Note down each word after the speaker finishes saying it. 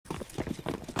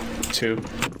2.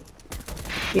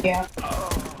 Yeah.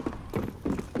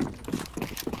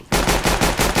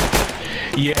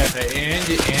 Yeah, and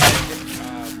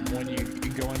when you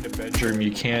go into bedroom,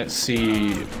 you can't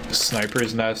see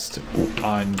Sniper's Nest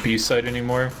on B side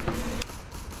anymore.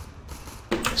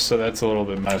 So that's a little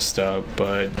bit messed up,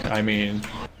 but I mean...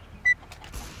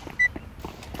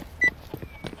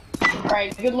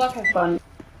 Alright, good luck and fun.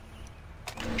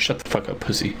 Shut the fuck up,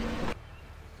 pussy.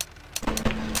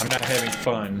 I'm not having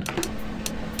fun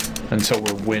until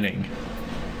we're winning.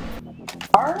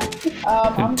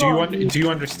 Do you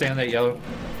understand that, Yellow?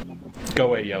 Go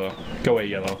away, Yellow. Go away,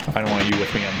 Yellow. I don't want you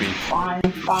with me on B.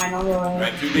 Fine, I'll go away.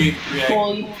 Right, 2B,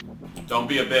 3A. Don't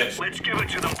be a bitch. Let's give it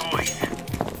to the boys.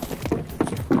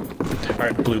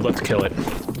 Alright, Blue, let's kill it.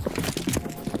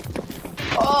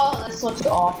 Oh, this looks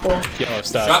awful. Yellow,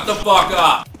 stop. Shut the fuck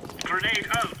up! Grenade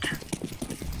out.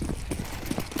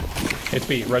 It's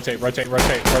B. Rotate mid, rotate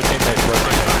mid.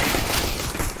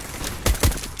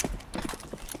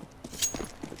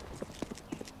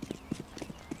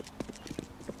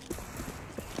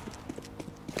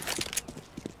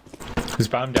 Is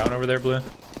bomb down over there, Blue?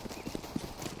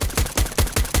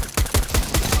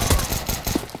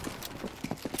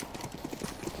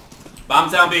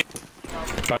 Bombs down B.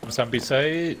 Bombs on B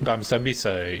side. Bombs on B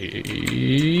side.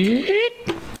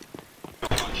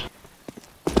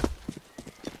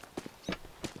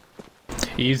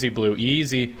 Easy, Blue.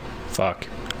 Easy. Fuck.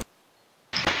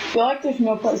 I feel like there's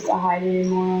no place to hide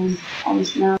anymore on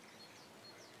this map.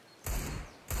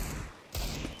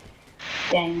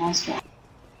 Dang, nice one.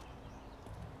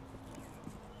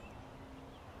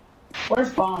 Where's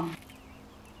bomb?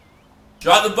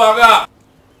 Shut the fuck up!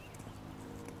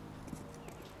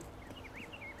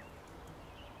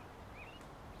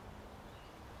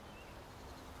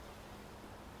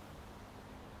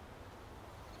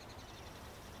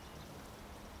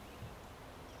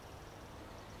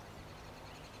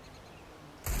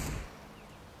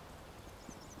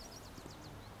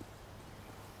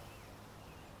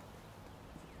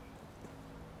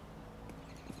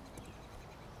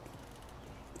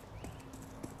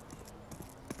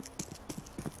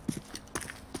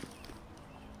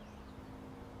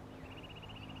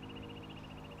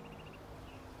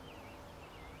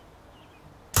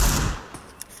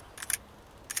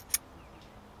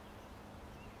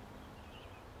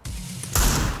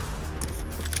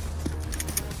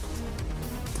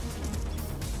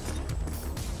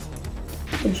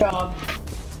 Good job.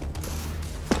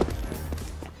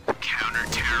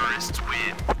 Counter-terrorists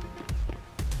win.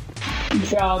 Good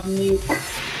job,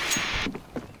 Nuke.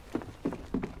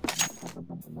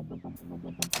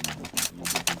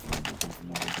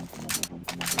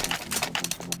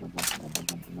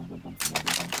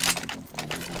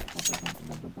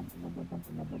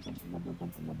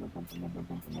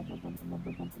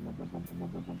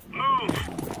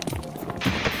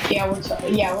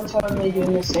 Yeah, we're totally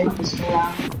doing the safest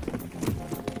round.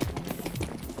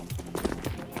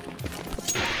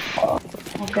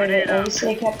 Okay, at least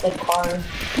they kept the car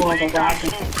for the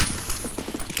wagon.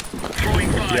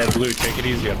 Yeah, Blue, take it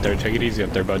easy up there. Take it easy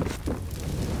up there, bud.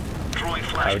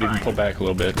 I would even pull back a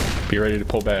little bit. Be ready to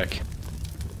pull back.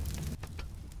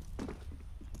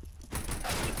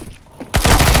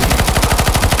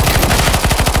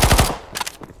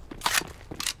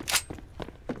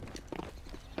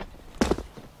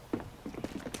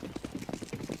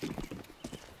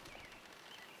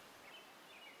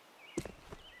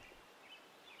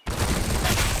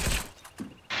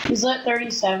 He's lit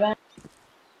 37.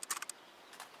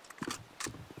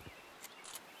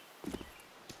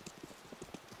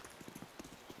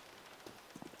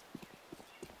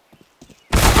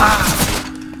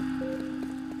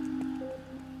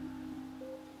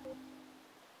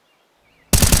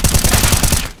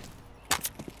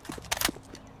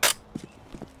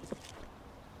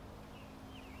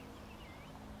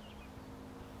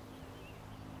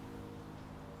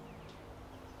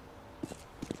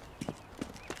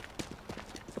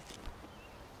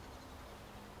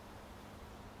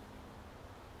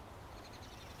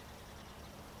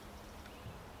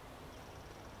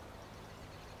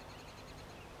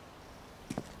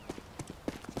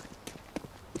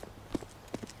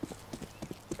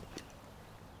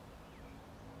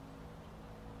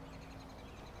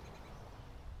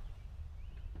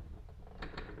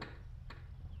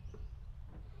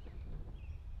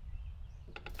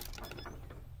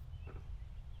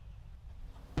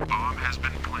 Bomb has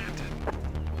been planted.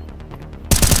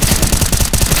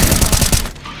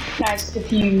 Nice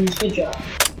defuse, good job.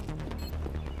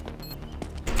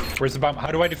 Where's the bomb?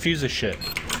 How do I defuse this shit?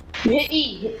 Hit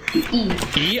E, hit E.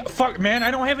 E? Fuck, man, I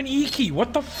don't have an E key.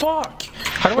 What the fuck?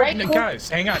 How do I... Right click. Guys,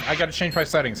 hang on. I gotta change my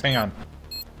settings. Hang on.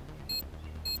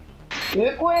 Do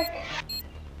it quick.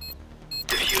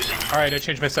 Alright, I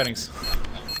changed my settings.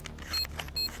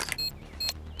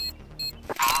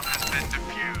 Bomb has been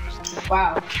defused.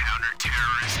 Wow.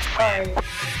 Counter-terrorists win. Alright.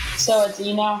 So it's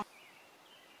E now.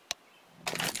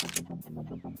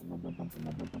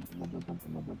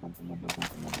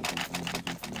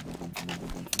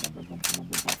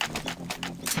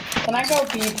 Can I go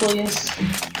B, please?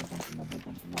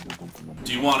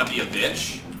 Do you want to be a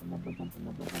bitch?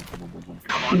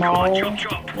 No.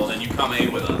 Well, then you come A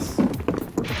with us.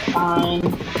 Fine.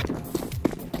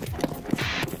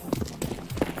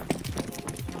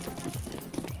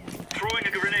 Throwing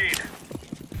a grenade.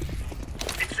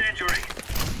 Incendiary.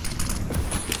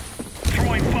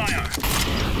 Throwing fire.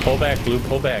 Pull back, Blue.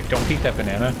 Pull back. Don't peek that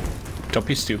banana. Don't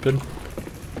be stupid.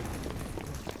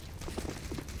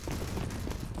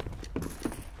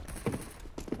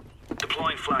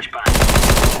 Deploying flashbang.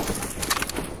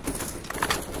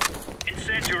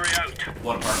 Incendiary out.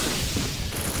 What apartment?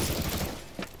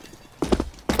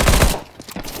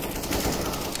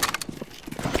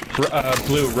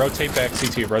 Blue, rotate back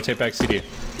CT. Rotate back CT.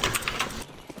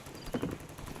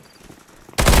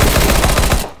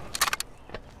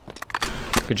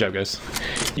 Good job, guys.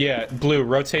 Yeah, Blue,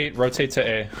 rotate to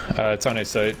A. It's on A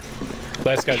site.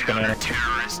 Last guy's banana.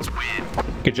 Terrorists win.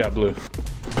 Good job, Blue.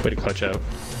 Way to clutch out.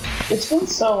 It's been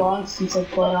so long since I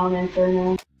played on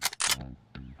Inferno.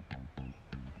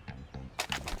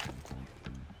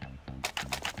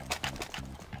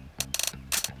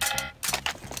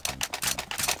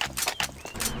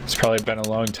 It's probably been a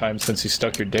long time since you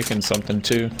stuck your dick in something,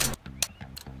 too.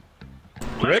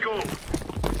 Let's go.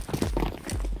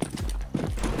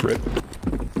 Rip.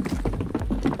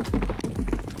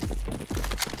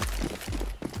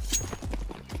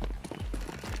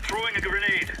 Throwing a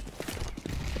grenade.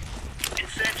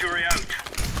 Incendiary out.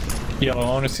 Yo, I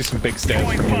want to see some big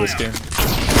stats from you this game.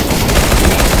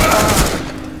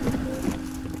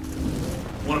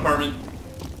 One apartment.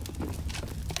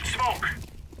 Smoke.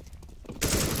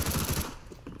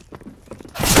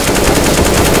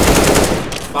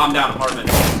 Bomb down apartment.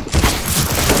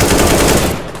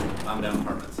 Bomb down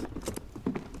apartments.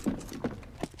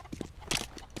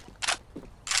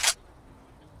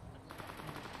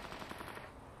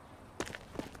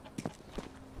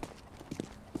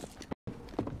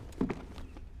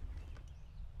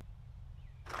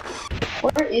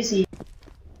 Where is he?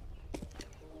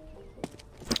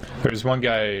 There's one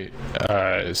guy,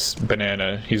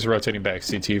 banana. He's rotating back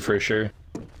CT for sure.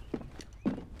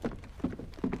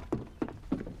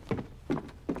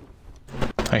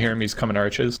 I hear him, he's coming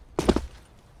arches.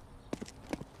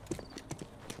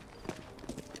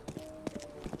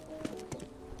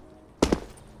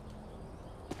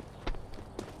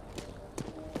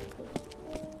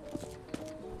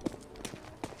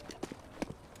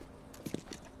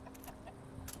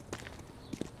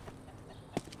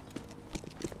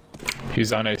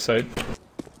 He's on A site.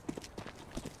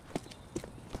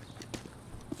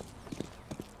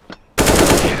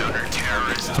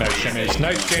 Nice, Jamie.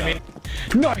 Nice, Jamie.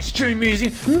 Nice, Jamie.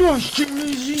 Nice,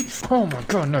 Jamie. Oh my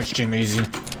god, nice, Jamie.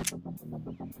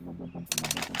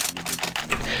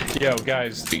 Yo,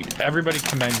 guys, everybody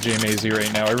commend Jamie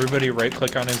right now. Everybody right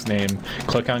click on his name,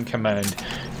 click on commend.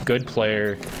 Good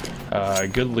player,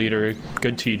 good leader,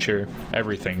 good teacher,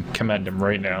 everything. Commend him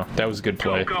right now. That was a good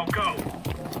play. Go, go, go.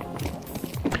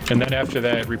 And then after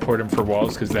that, report him for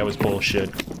walls because that was bullshit.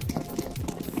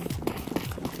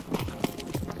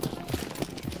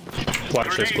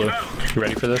 Watch this, Blue. You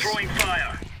ready for this? Throwing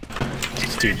fire.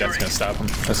 Dude, that's gonna stop him.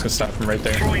 That's gonna stop him right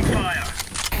there. Throwing fire.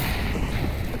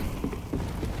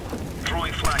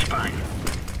 Throwing flashbang.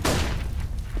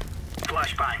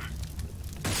 Flashbang.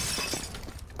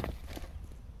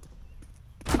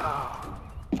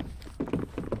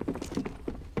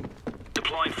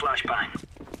 Deploying flashbang.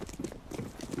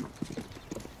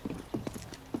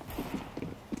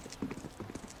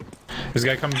 There's a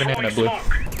guy coming banana, Blue.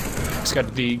 He's got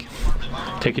a dig.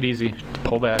 Take it easy.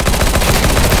 Pull back.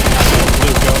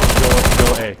 Blue,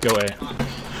 go A. Go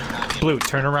A. Blue,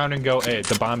 turn around and go A.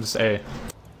 The bomb's A.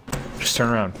 Just turn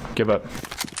around. Give up.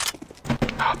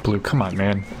 Ah, Blue, come on,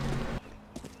 man.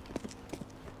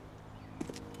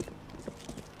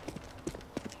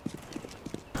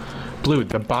 Blue,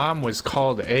 the bomb was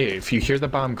called A. If you hear the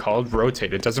bomb called,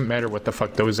 rotate. It doesn't matter what the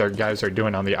fuck those guys are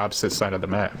doing on the opposite side of the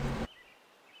map.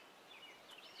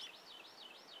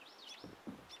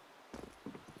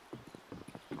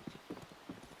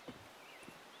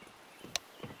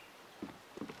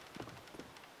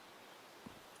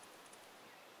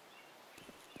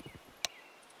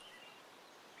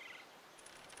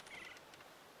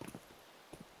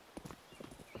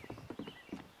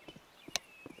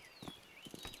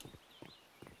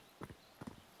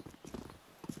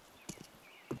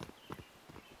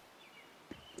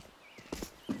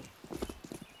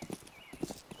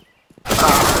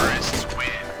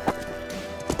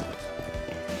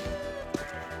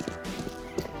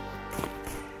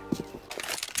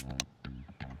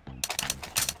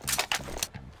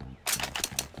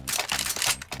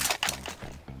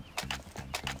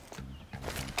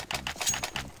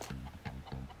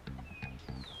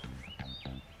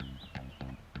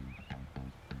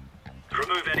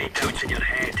 remove any doubts in your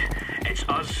head. It's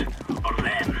us or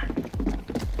them.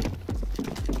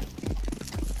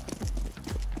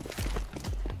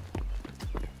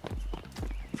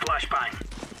 Flashbang.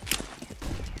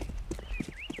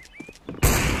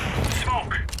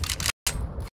 Smoke.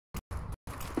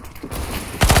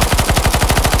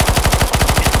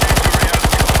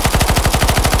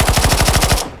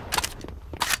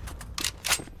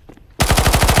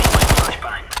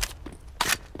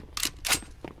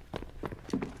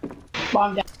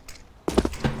 Bomb down.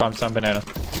 Bombs on banana.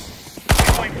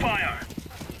 Throwing fire.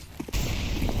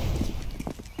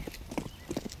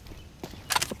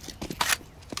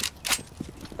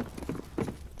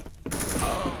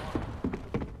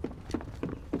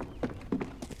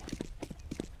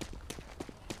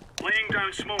 Laying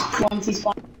down smoke. Once he's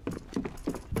fine.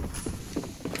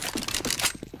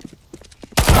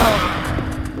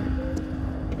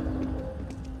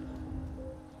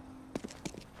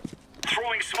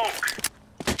 Throwing smoke.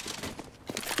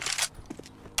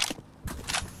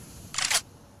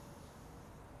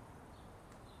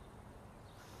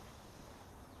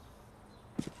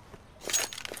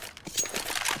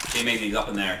 Maybe he's up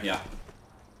in there, yeah.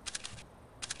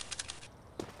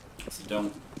 So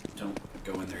don't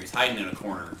go in there. He's hiding in a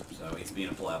corner, so he's being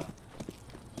a pleb.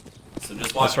 So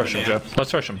just watch Let's rush him, banana. Jeff.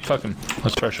 Let's rush him. Fuck him.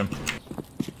 Let's rush him.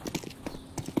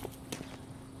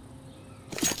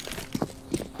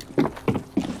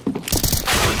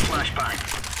 Flashbang.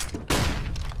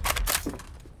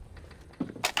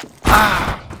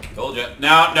 Told you.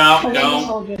 No, no, Okay, just no.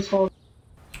 hold, just hold.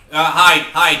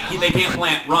 Hide. They can't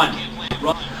plant. Run.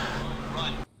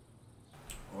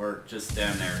 Or just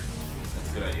stand there. That's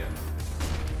a good idea.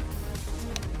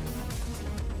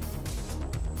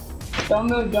 Don't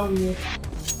move, don't move.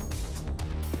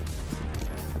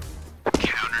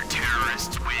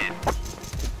 Counter-terrorists win.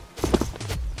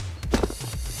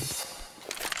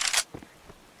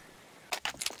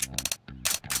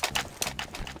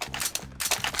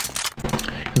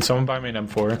 Can someone buy me an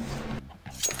M4?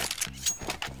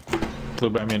 Blue,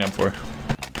 buy me an M4.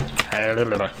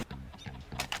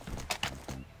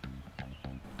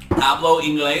 Hablo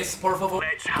inglés, por favor.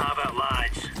 Let's have it,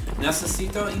 lads.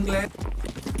 Necesito inglés.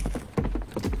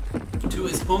 Two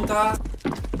puntas.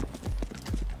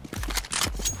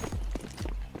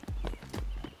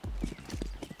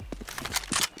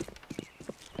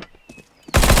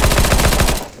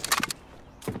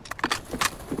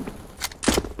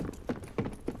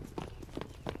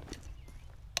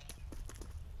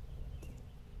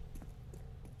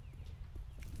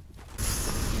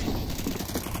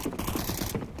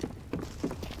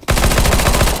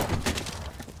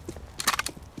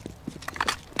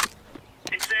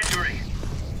 Incendiary.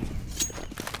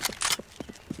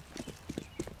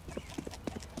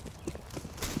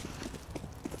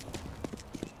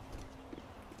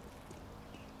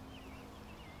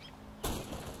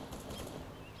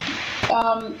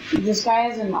 This guy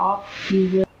has an op.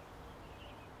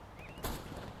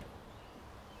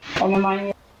 Oh, never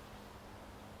mind.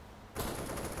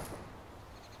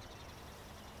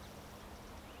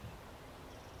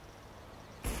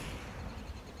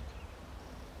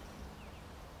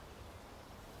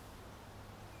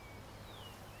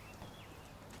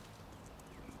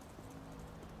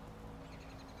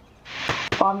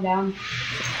 Bomb down.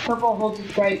 Purple holds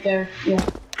it right there. Yeah.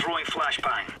 Throwing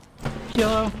flashbang.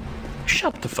 Yellow,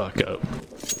 shut the fuck up.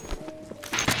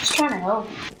 Just trying to help.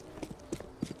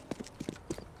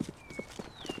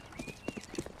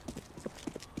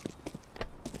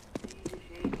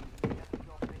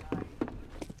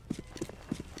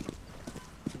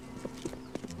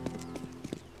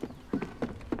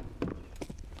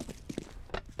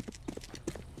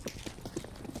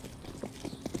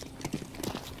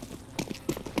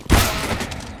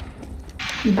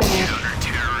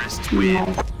 Counter-terrorists win. Yeah.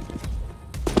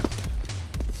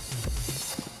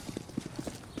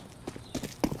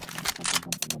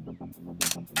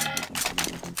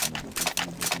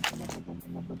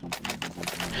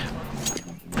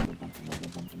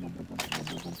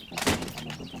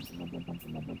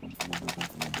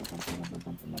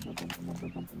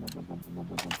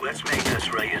 Let's make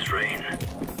this right as rain.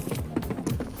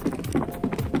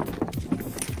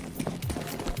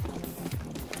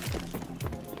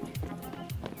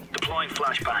 Deploying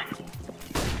flashbang.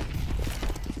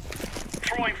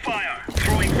 Throwing fire.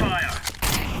 Throwing fire.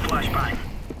 Flashbang.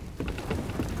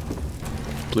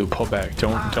 Blue, pull back.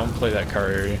 Don't play that car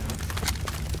area.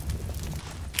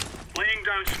 Laying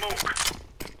down smoke.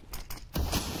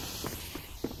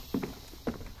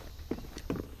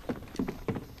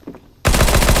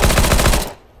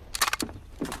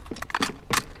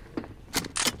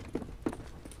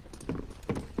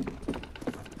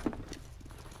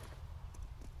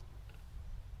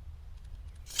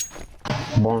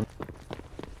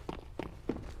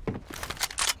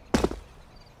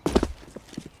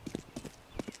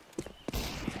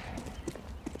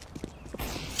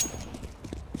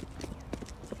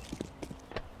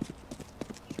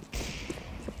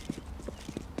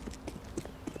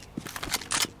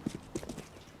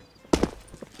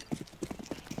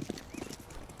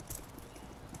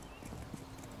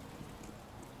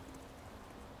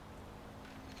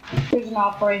 There's an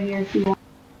op right here if you want.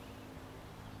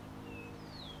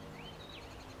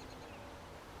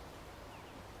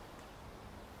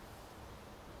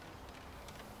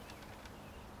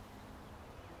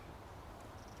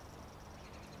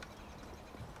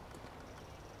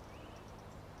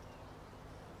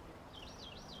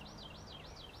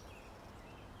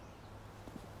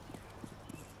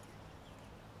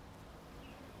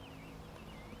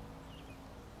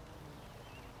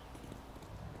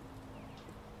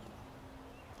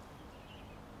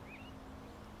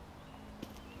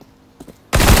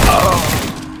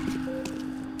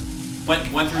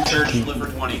 Went through church, live for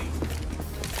 20.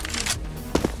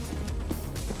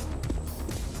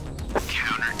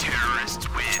 Counter-terrorists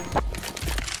win.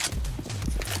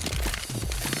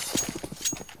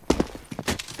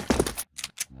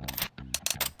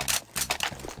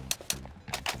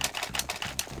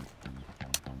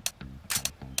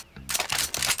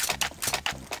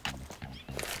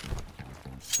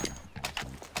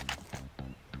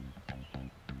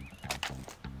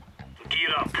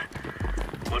 Gear up.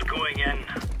 We're going in.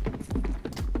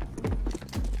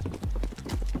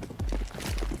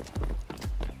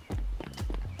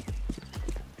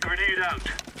 Grenade out.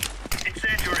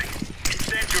 Incendiary.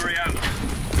 Incendiary out.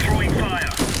 Throwing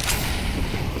fire.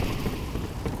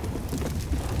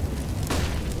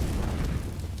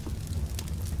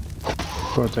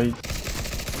 Rotate.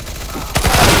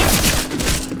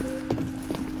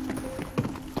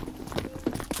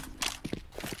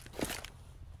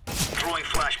 Throwing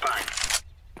flashbang.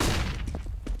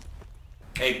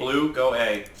 Hey, Blue, go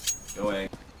A. Go A.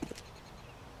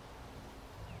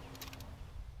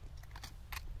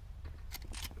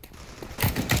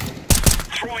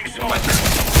 Throwing smoke.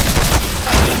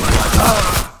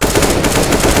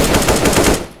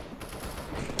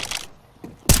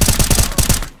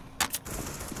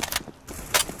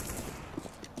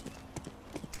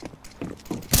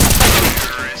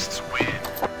 Terrorists win.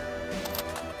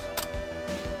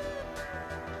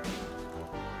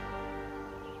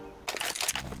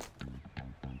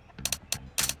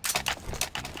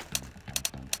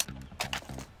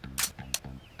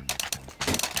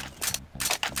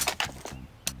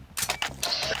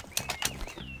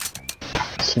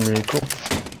 Miracle.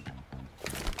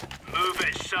 Move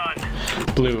it, son.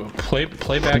 Blue, play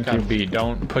back on B.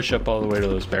 Don't push up all the way to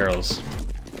those barrels.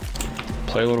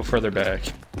 Play a little further back.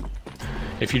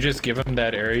 If you just give him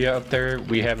that area up there,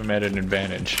 we have him at an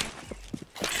advantage.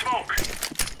 Smoke.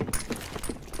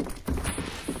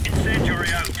 Incendiary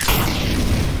out.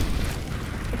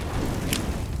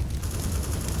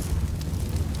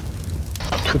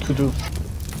 What to do?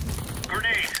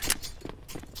 Grenade.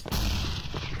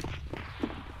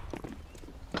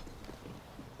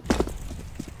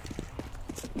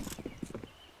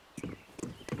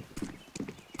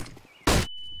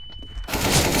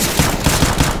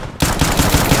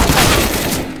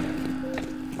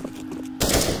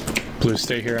 Blue,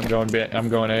 stay here. I'm going B. I'm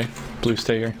going A. Blue,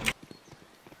 stay here.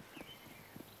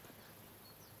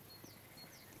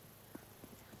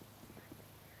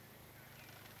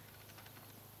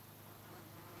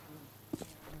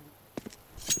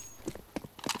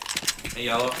 Hey,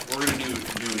 Yellow, we're gonna do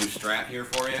a new strat here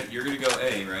for you. You're gonna go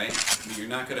A, right? You're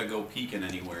not gonna go peeking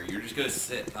anywhere. You're just gonna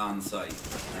sit on site,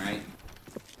 alright?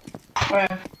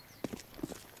 Alright.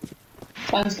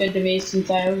 Sounds good to me since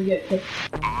I always get picked.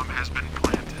 Bomb has been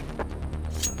planted.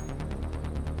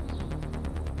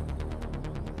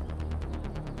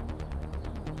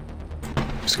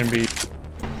 It's gonna be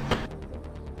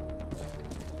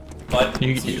But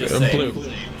you, just say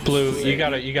Blue. You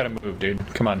gotta move, dude.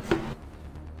 Come on.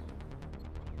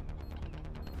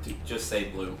 Just say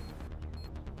Blue.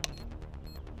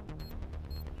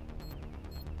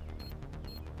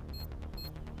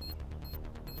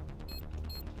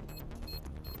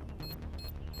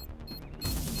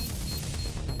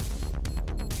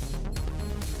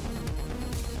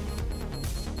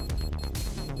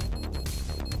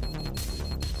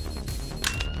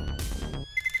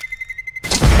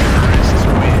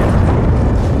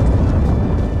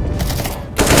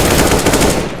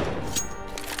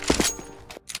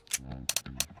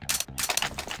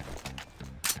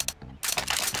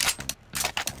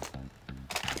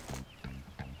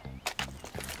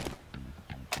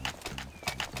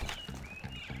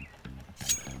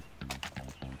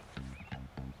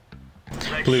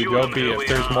 Blue, go B. If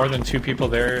there's more than 2 people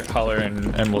there, holler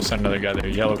and we'll send another guy there.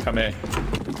 Yellow, come A.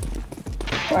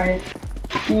 Right.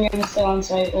 I'm gonna stay on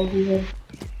site like you did.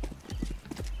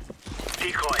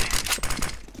 Decoy.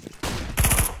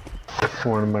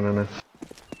 One banana.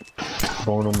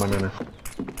 Bone banana.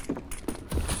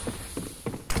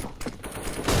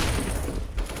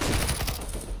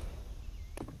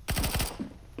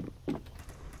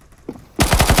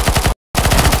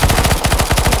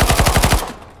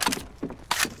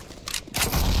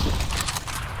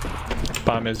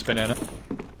 Bomb is banana.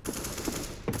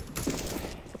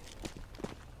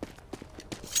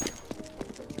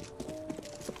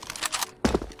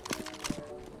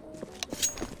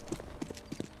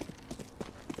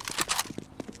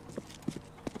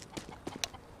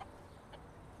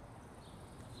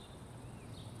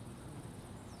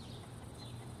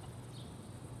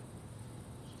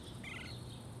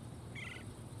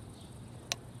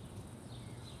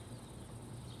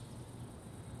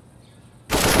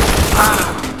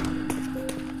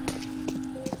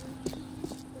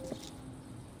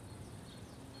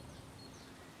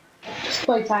 Just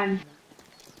play time.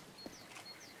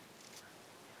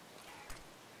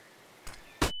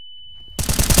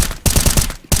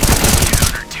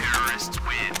 Terrorists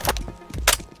win.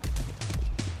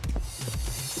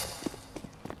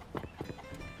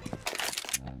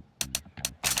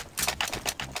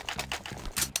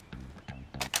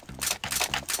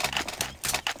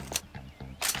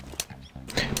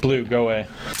 Blue, go away.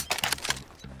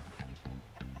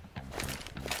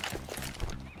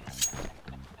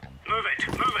 Move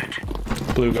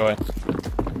it. Blue, go away.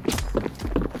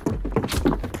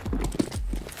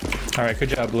 Alright, good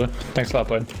job, Blue. Thanks a lot,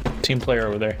 bud. Team player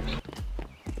over there.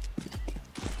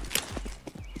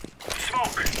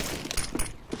 Smoke.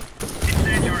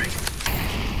 Incendiary.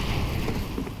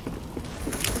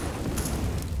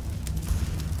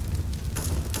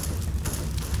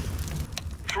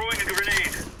 Throwing a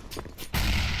grenade.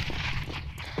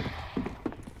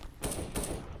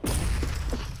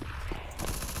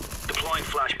 Deploying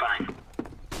flashbang.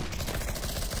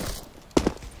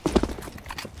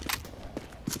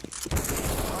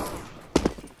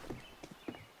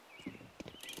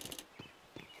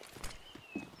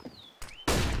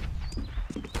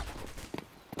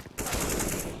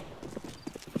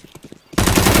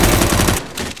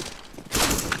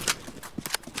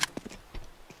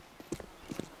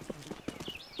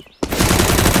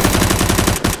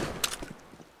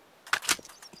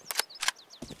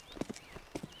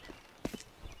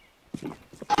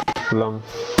 Long.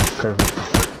 Careful.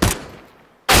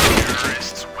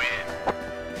 Terrorists win.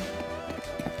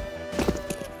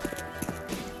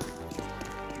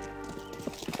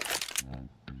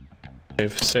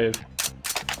 Save.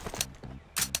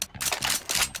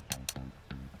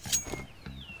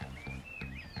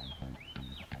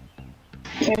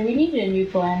 Yeah, we need a new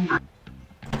plan.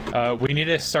 We need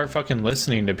to start fucking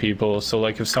listening to people, so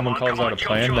like if someone Come on, calls out a jump,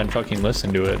 plan, jump. then fucking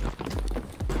listen to it.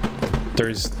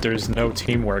 There's no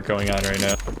teamwork going on right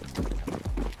now.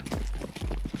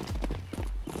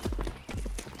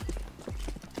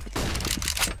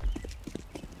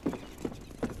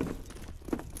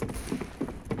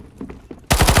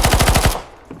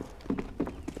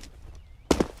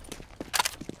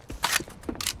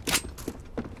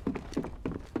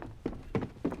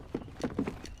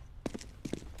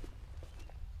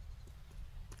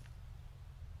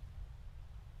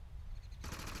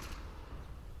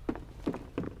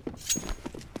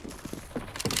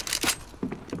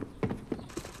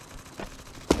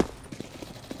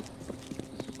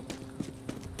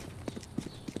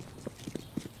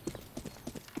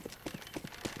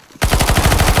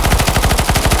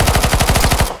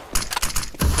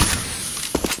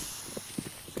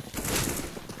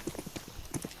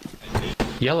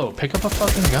 Yellow, pick up a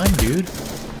fucking gun, dude.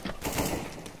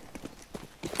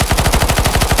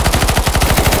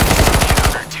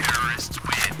 Terrorists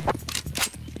win.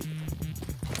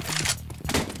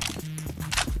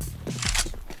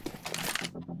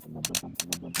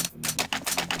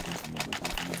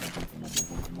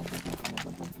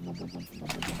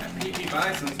 That PP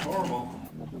Bison's horrible.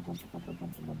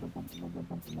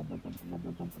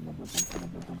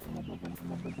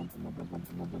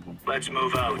 Let's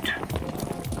move out.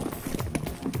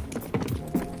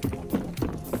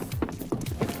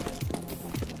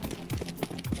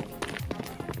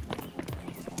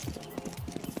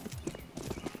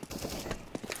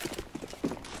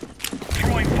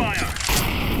 Throwing fire.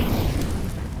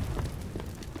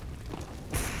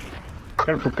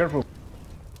 Careful.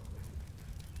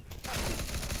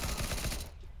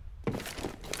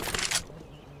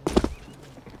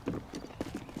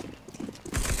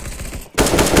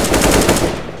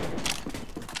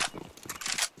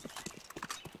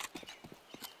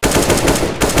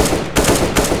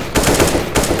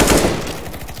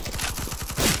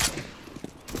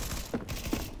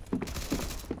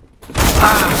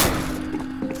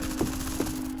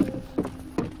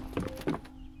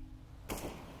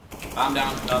 I'm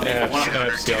down. Yeah, One of them.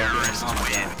 yeah. Oh my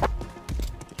god.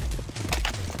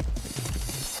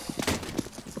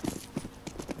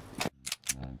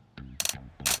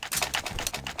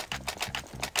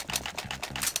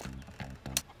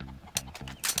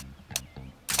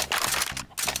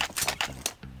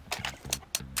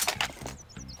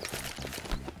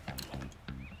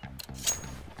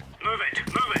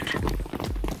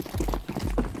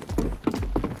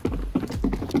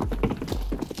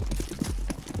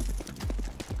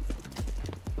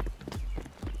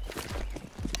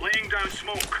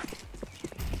 smoke.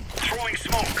 Throwing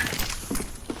smoke.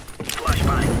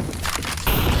 Flashbang.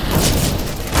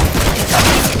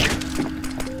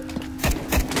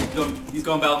 He's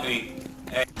going balcony.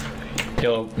 Hey.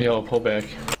 Yellow, pull back.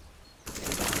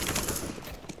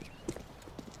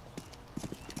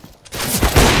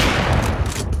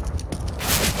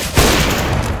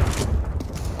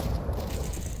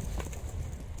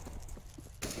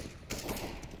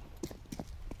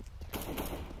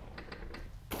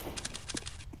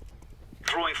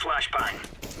 Throwing flashbang.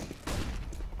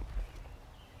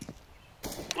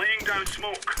 Laying down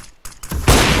smoke.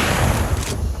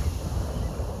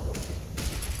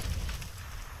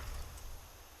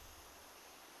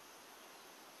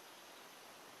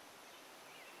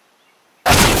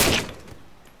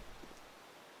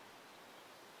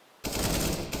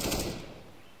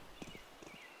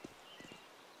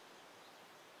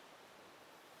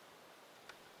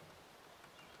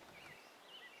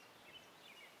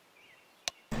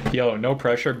 Yo, no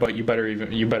pressure, but you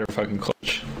better fucking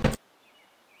clutch.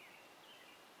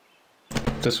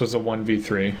 This was a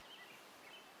 1v3.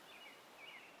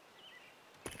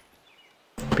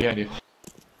 Behind you.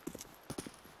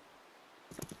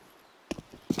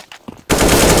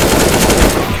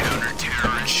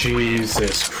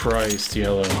 Jesus Christ,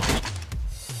 Yellow.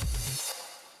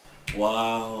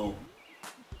 Wow.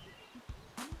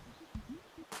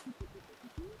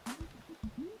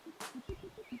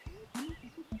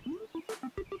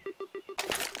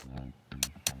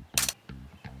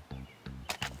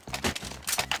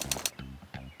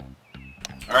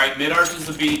 Alright, mid-arch is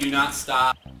the B, do not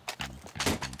stop.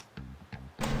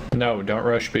 No, don't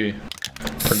rush B.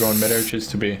 We're going mid-arches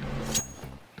to B.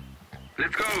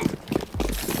 Let's go.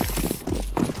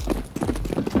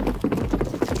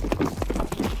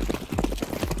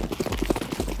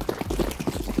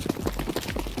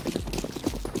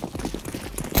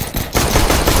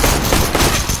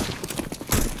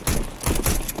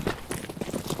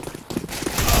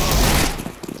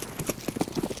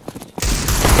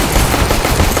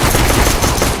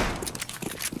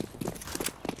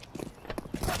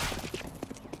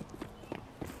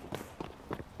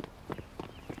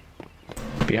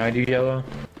 Behind you, Yellow.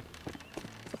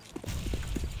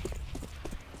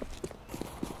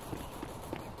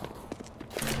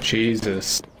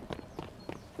 Jesus.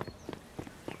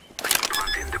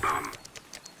 Planting the bomb.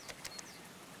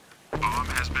 Bomb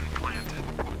has been planted.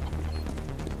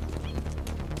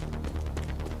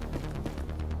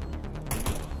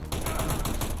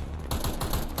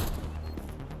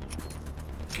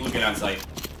 Look at on site.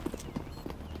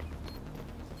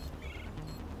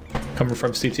 Coming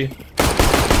from CT.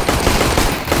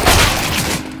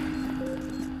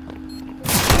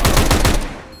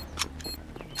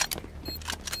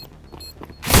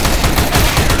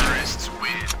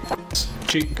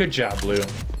 Good job, Blue.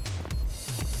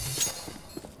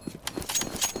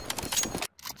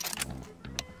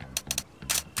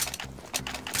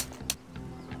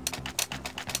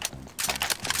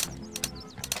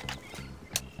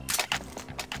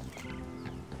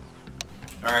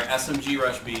 Alright, SMG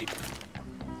rush B.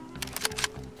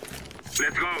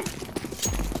 Let's go.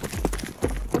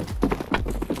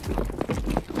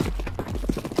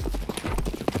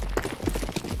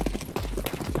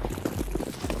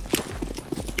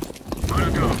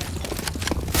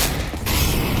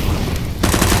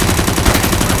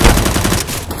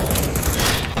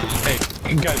 Hey,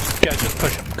 guys, just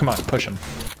push him. Come on, push him.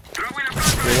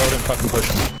 Reload and fucking push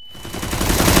him.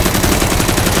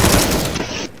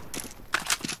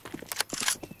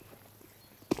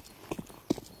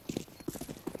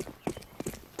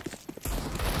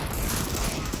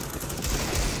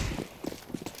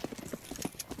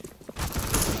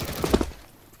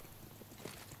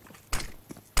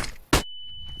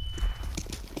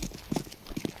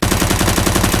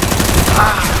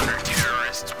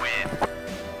 Terrorists win.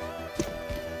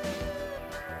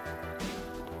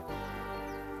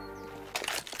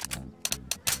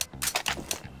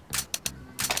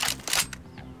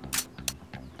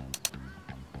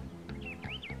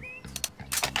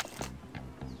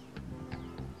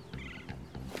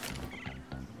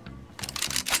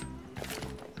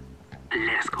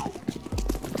 Let's go.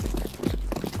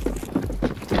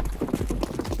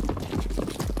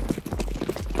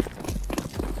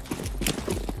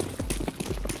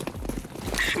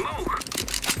 Smoke.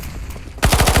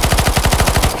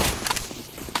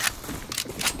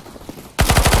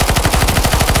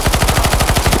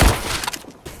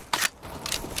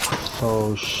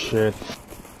 Oh shit.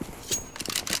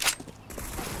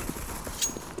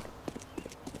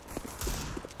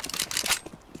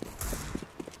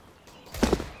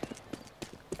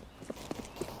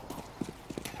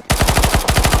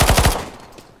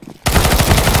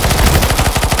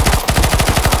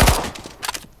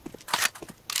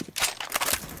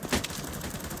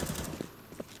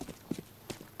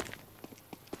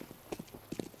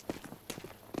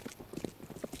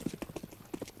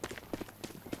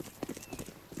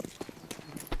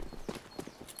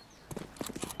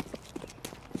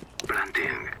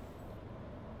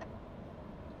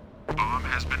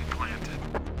 has been planted.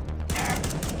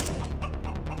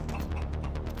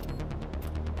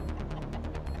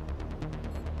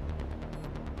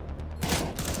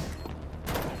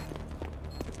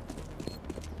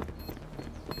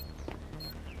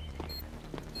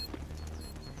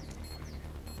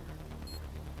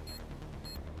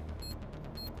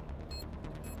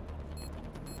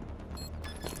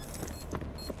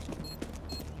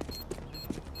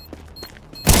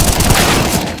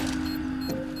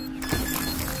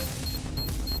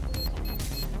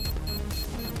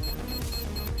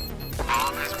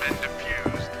 Bomb has been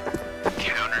defused.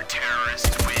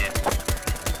 Counter-terrorists win.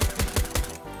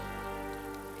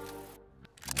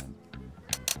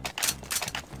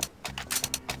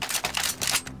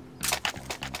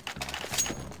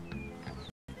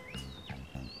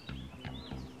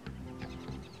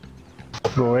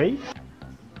 Go A.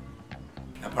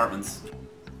 Apartments.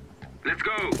 Let's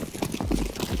go.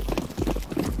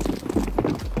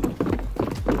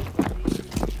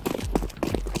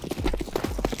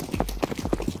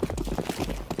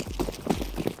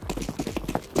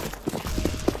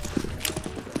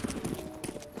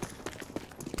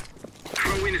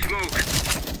 Throw in smoke.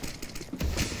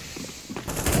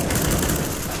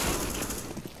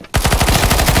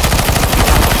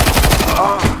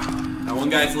 Now one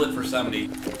guy's lit for 70.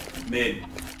 Mid.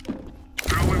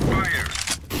 Throw in fire.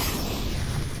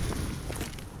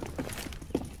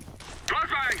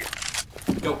 Flashbang.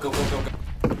 Go, go, go, go, go.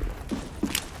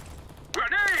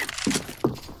 Grenade.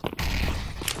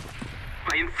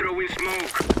 I am throwing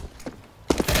smoke.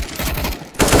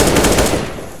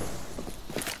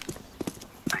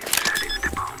 I'm setting the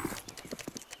bomb.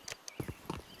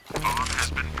 Bomb has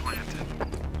been planted.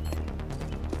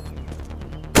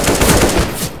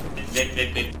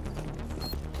 Mid.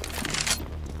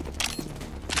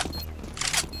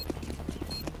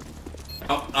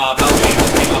 Oh, balcony.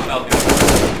 Came off balcony.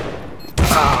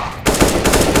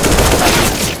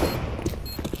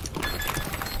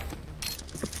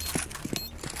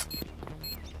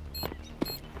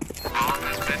 Bomb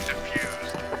has been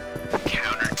defused.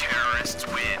 Counter-terrorists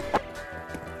win.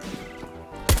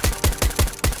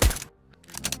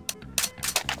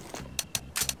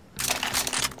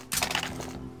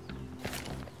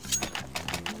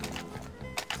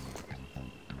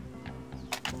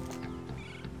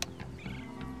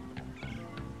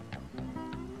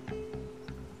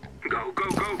 Go, go,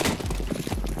 go.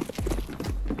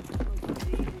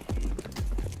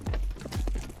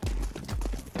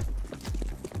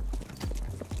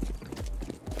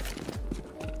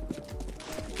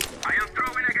 I am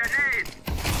throwing a grenade.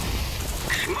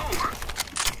 Smoke.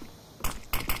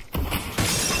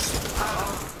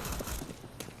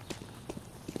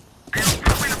 I am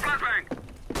throwing a flashbang.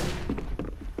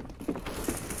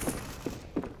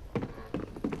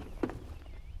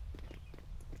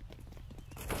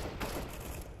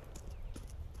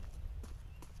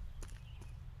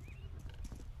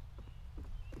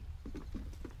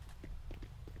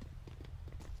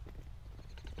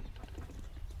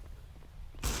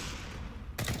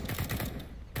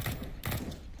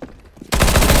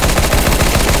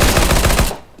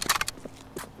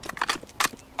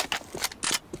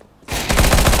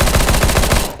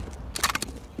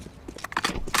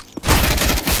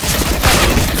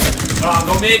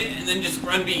 Go mid and then just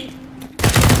run B.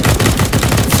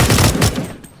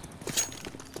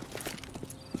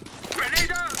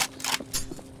 Grenade out.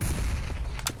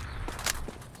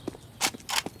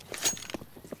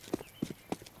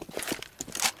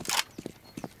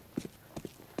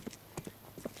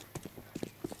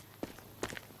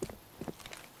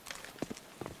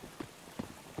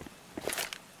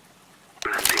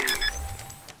 Planting.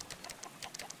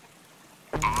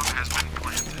 Bomb has been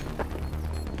planted.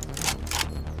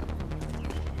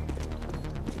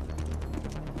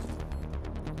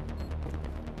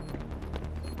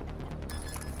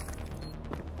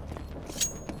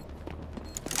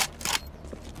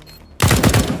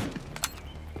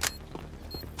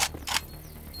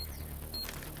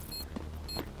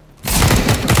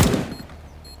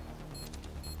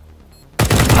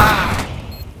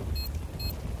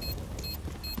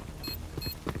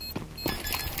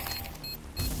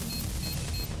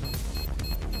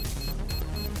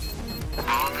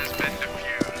 Bomb has been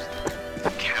defused.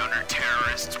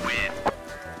 Counter-terrorists win.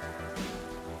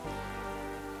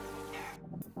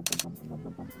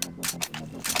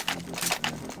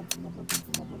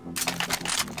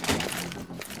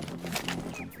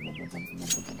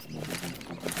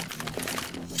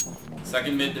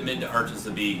 Second mid to arch is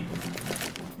the B.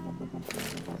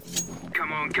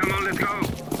 Come on, let's go.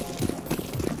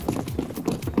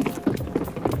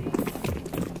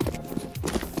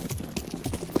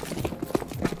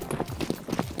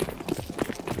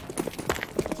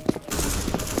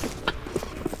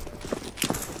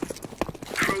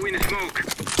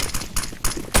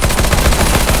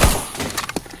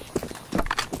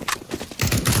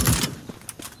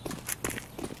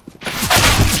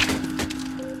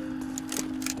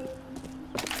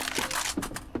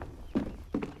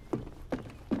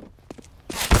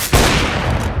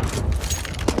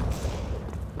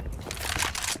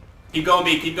 Keep going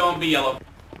B, yellow.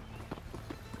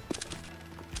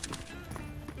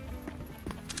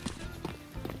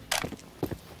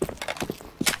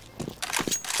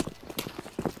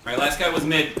 Alright, last guy was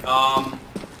mid. Plant.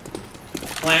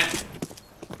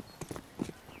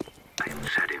 I'm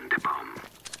setting the bomb.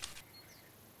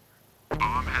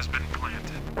 Bomb has been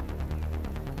planted.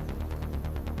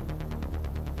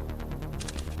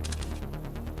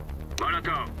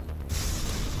 Molotov.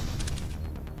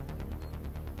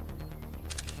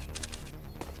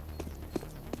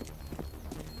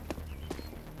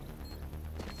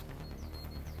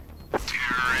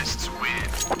 Terrorists win.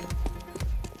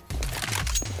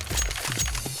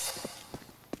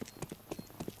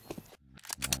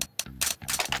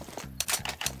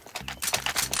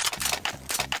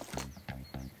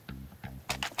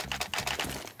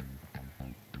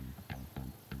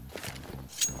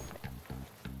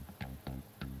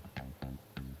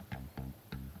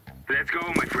 Let's go,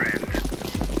 my friends.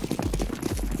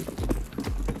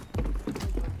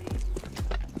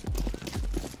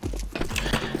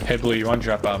 Hey, Blue, you want to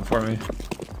drop bomb for me?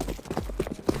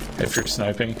 If you're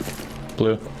sniping.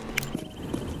 Blue.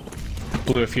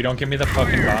 Blue, if you don't give me the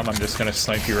fucking bomb, I'm just gonna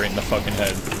snipe you right in the fucking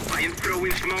head. I am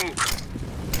throwing smoke.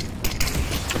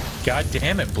 God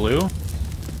damn it, Blue.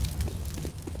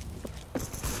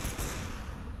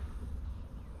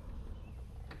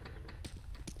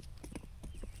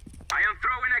 I am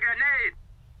throwing a grenade.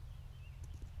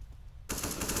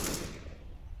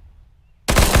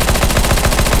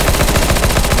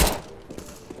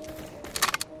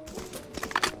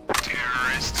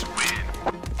 Terrorists win.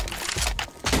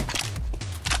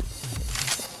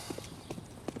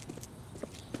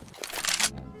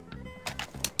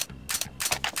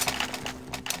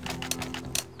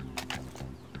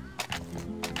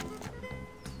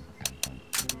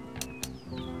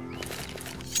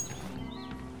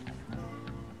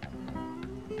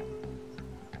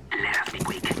 Let us be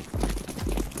quick.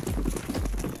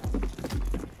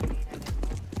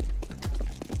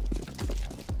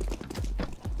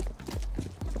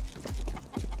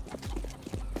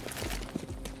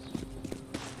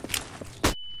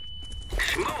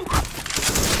 Smoke!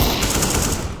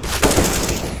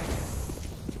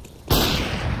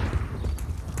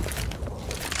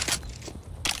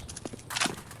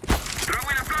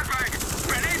 Throwing a flashbang!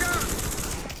 Grenade out!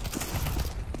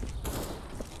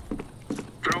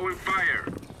 Throwing fire!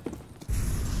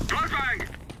 Flashbang!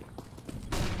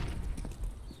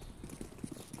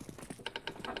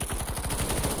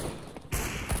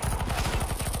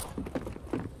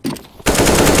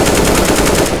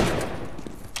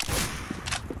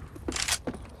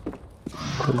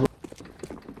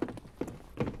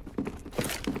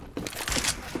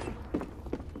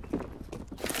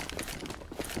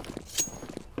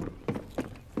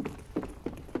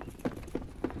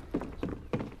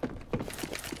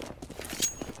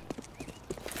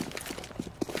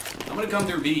 I'm gonna come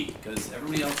through B, because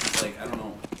everybody else is like, I don't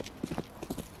know.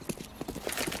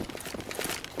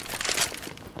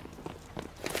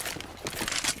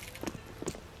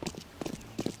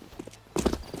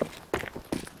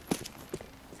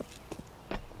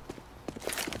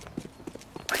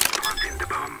 I'm planting the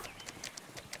bomb.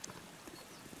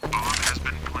 Bomb has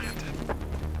been planted.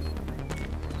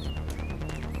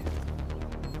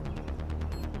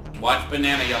 Watch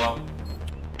banana, yellow.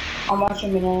 I'm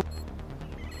watching banana.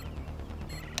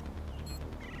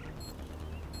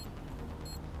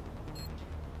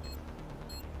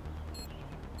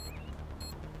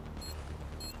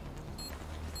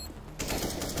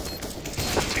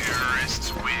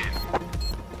 Terrorists win.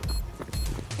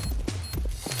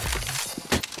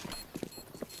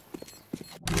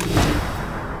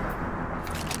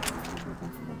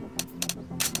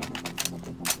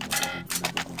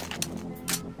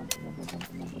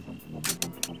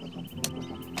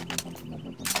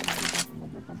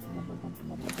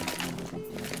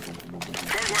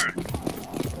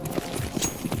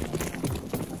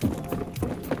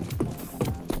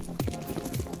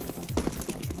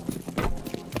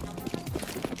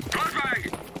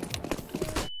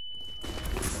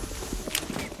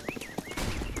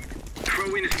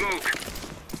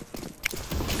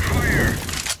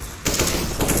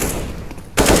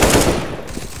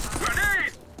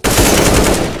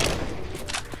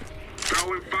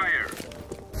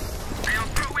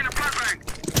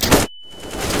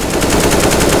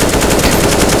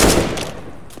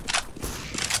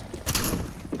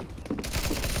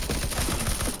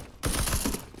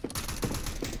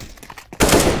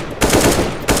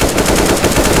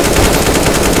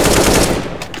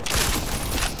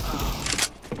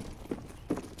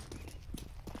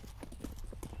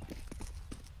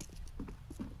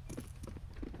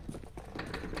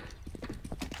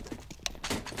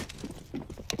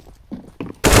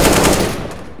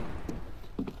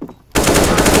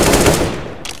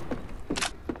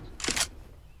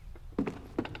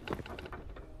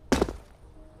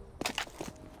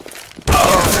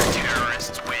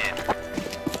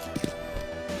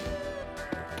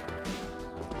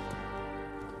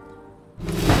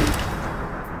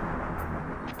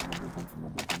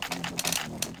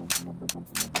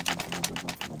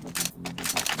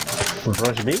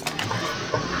 Rush B?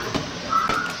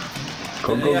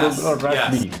 Go, Yes, go, rush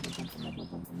yes. B.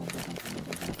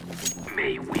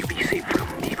 May we be safe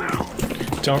from evil.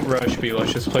 Don't rush B.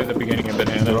 Let's just play the beginning of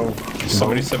banana. Bro.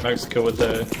 Somebody said Mexico with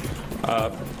the.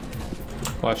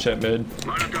 Watch that mid.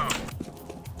 Molotov.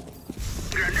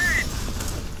 Grenade!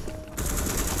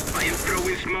 I am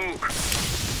throwing smoke.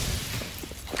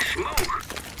 Smoke!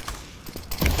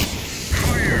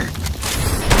 Fire!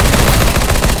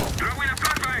 Throwing a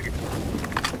flashbang!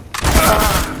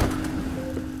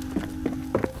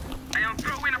 I am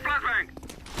throwing a flashbang!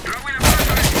 Throwing a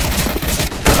flashbang!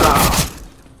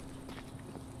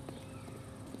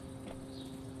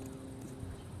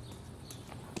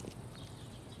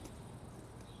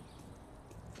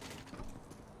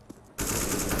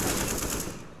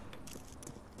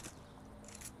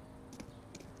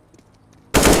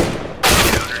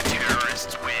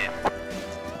 Counter-terrorists win.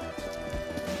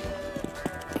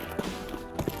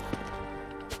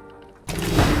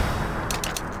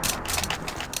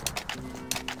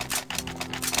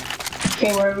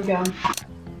 Okay, where are we going?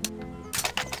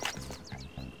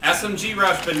 SMG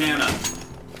rush banana.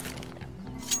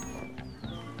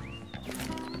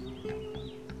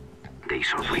 They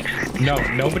so weak. No,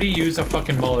 nobody use a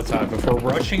fucking Molotov. If we're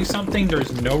rushing something,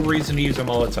 there's no reason to use a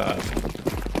Molotov.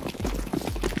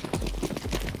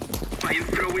 I am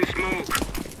throwing smoke.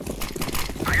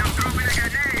 I am throwing a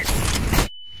grenade.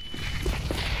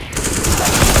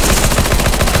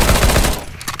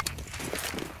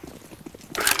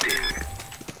 Planting.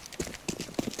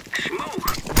 Smoke.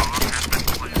 Bomb has been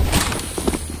planted.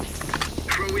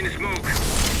 Throwing smoke.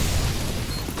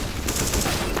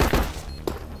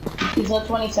 He's at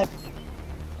 27.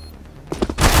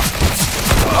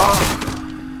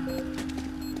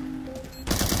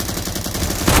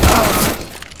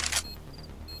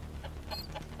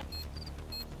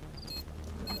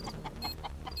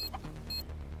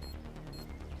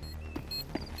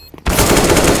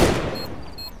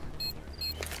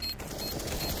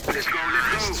 Let's go,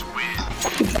 let's go.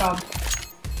 Good job.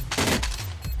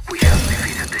 We have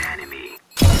defeated the enemy.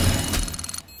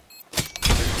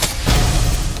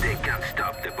 They can't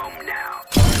stop the bomb now.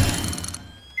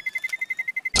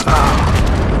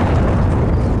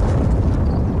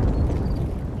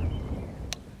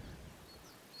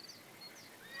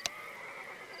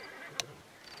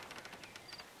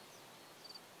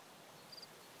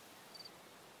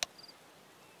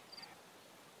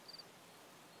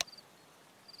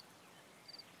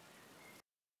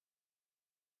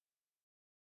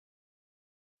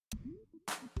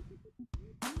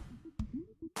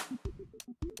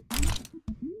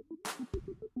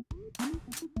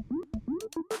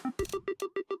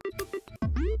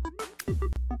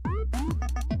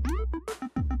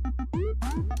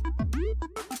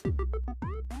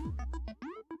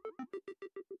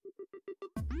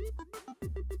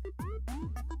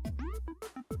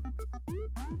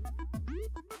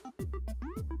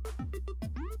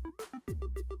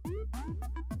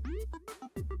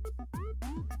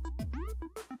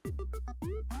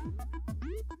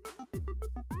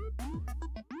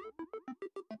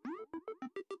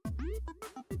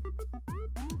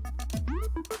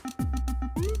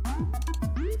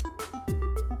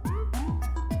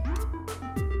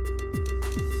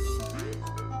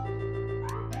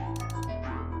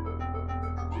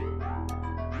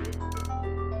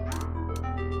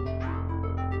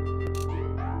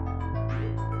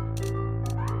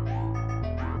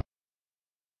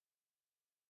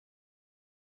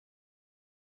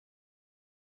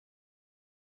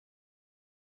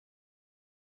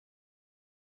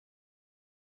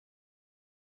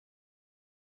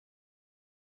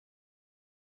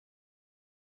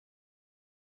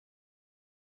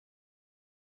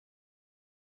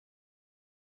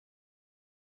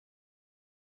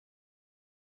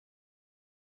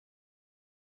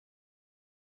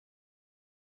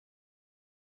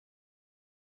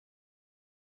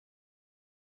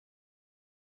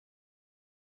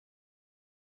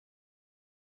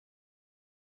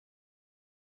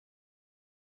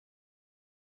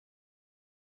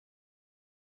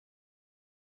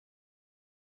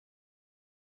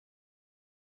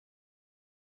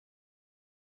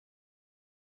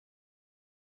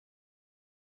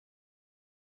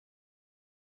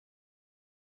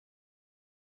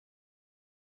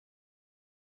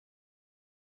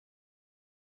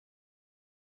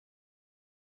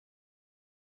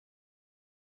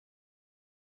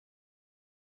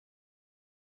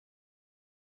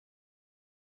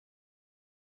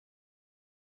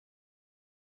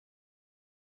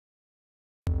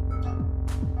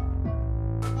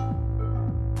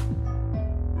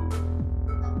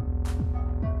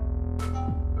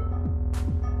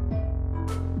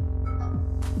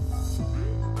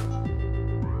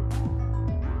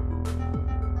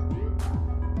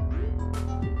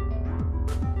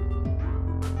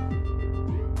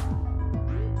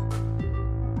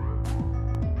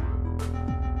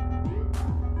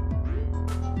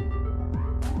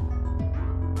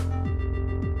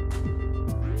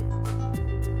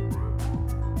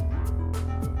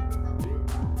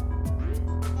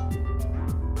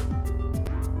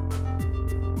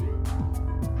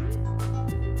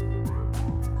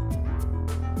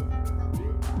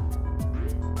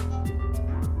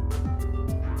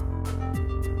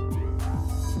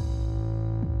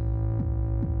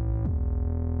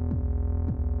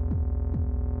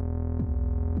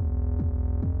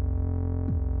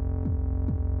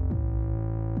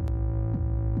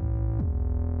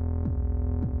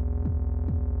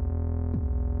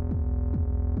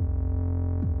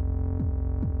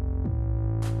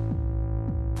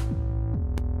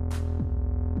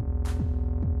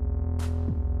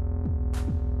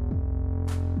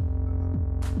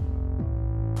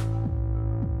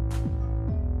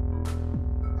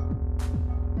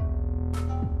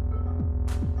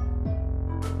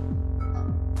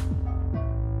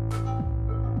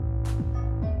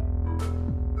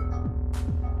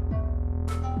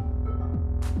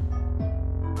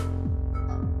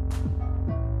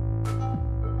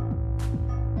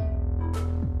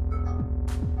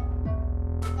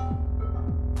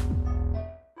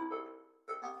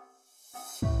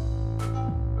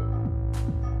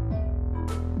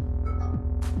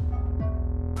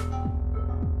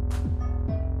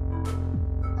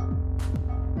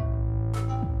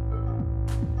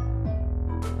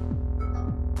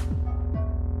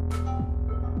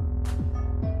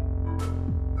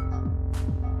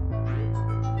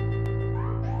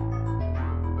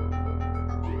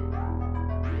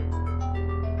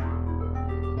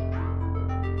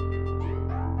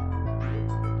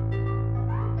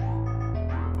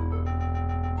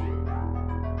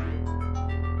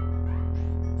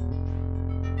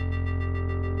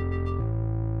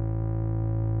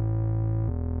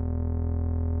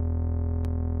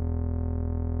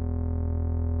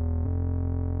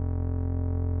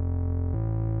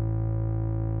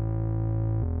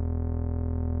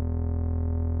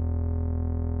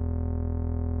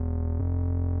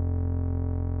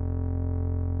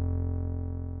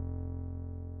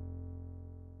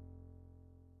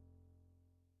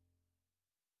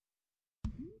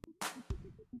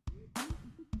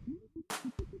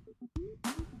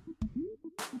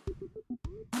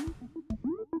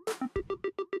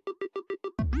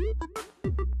 Bye.